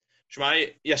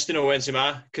Shmai, Iestyn Owens yma,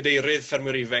 cadeirydd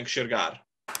ffermwyr ifanc Sir Gar.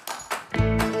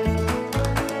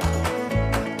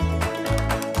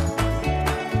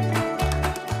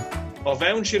 O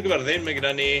fewn Sir Gyfyrddin, mae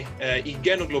gyda ni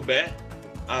 20 o glwbau.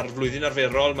 Ar flwyddyn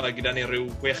arferol, mae gyda ni rhyw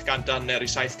 600 i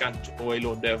 700 o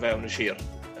aelodau o fewn y sir.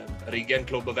 Yr 20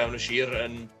 clwb o fewn y sir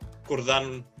yn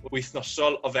gwrddan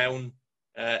wythnosol o fewn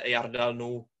ei ardal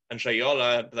nhw yn rheol,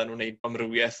 a bydden nhw'n gwneud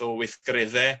amrywiaeth o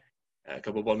weithgareddau,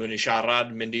 cael bobl mewn i siarad,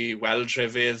 mynd i weld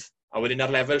trefydd. A wedyn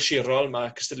ar lefel sirol,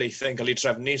 mae cystadlaethau yn cael eu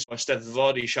trefnu, o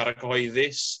Eisteddfod i siarad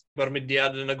cyhoeddus. Mae'r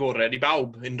mudiad yn agored i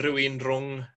bawb, unrhyw un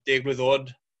rhwng 10 blwyddod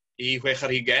i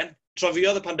 60.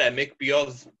 Trofiodd y pandemig,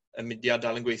 buodd y mudiad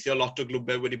dal yn gweithio. Lot o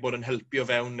glwbau wedi bod yn helpu o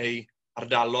fewn ei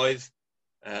ardaloedd,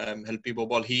 helpu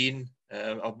bobl hŷn,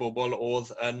 a bobl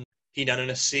oedd yn hunan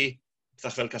ynysu,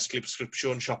 pethau fel casglu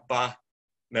presgripsiwn, siopa,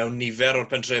 mewn nifer o'r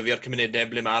pentrefi a'r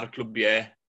cymunedau ble mae'r clwbiau.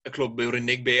 Y clwb yw'r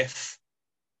unig beth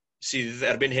sydd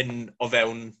erbyn hyn o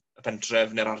fewn y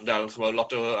pentref neu'r ardal.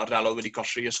 Lot o ardaloedd wedi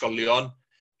colli ysgolion,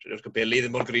 rydyw'r capeli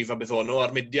ddim mor gryf a beth o'n nhw,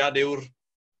 a'r mudiad yw'r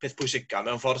peth pwysica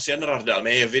mewn ffordd sy'n yr ardal.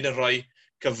 Mae hefyd yn rhoi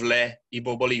cyfle i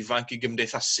bobl ifanc i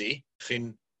gymdeithasu.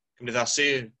 Chi'n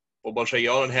gymdeithasu bobl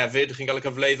rheol, ond hefyd chi'n cael y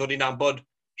cyfle i ddod i nabod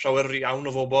llawer iawn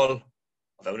o bobl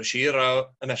o fewn y sir a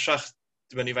ymhellach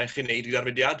dibynnu faint chi'n neud gyda'r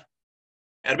mudiad.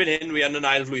 Erbyn hyn, wi yn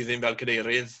ail flwyddyn fel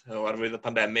cadeirydd o arwydd y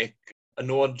pandemig. Y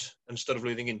nod yn ystod y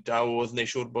flwyddyn gyntaf oedd wneud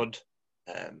siŵr bod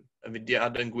y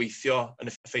mudiad yn gweithio yn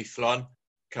effeithlon,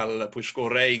 cael y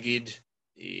pwyllgorau i gyd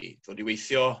i ddod i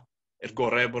weithio i'r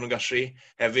gorau bod nhw'n gallu.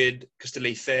 Hefyd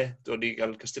cystadlaethau, dod i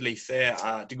gael cystadlaethau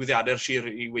a digwyddiadau'r sir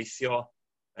i weithio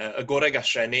y gorau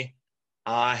gallai ni.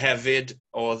 A hefyd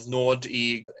oedd nod i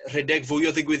rhedeg fwy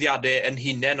o ddigwyddiadau yn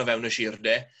hunain o fewn y sir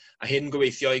de, a hyn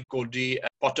gobeithio i godi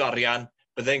pot o arian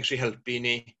byddai'n gallu helpu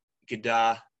ni gyda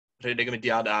rhedeg y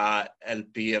mudiad a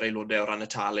helpu'r aelodau o ran y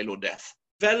tal aelodaeth.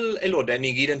 Fel aelodau,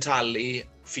 ni gyd yn talu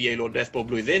ffi aelodaeth bob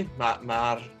blwyddyn.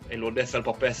 Mae'r aelodaeth fel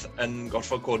popeth yn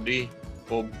gorfod codi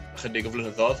bob chydig o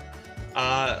flynyddoedd. A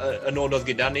y nod oedd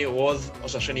gyda ni oedd,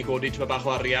 os allwn ni godi tyma bach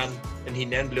o arian yn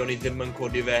hunain, ble o'n i ddim yn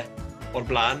codi fe o'r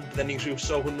blaen, bydden ni'n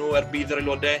rhywso hwnnw ar bydd yr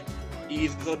aelodau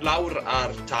i ddod lawr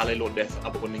ar tal aelodaeth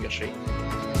a bod ni'n gallu.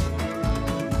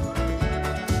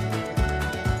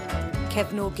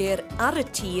 Cefnogir ar y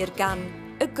tir gan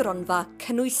y gronfa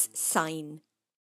cynnwys sain.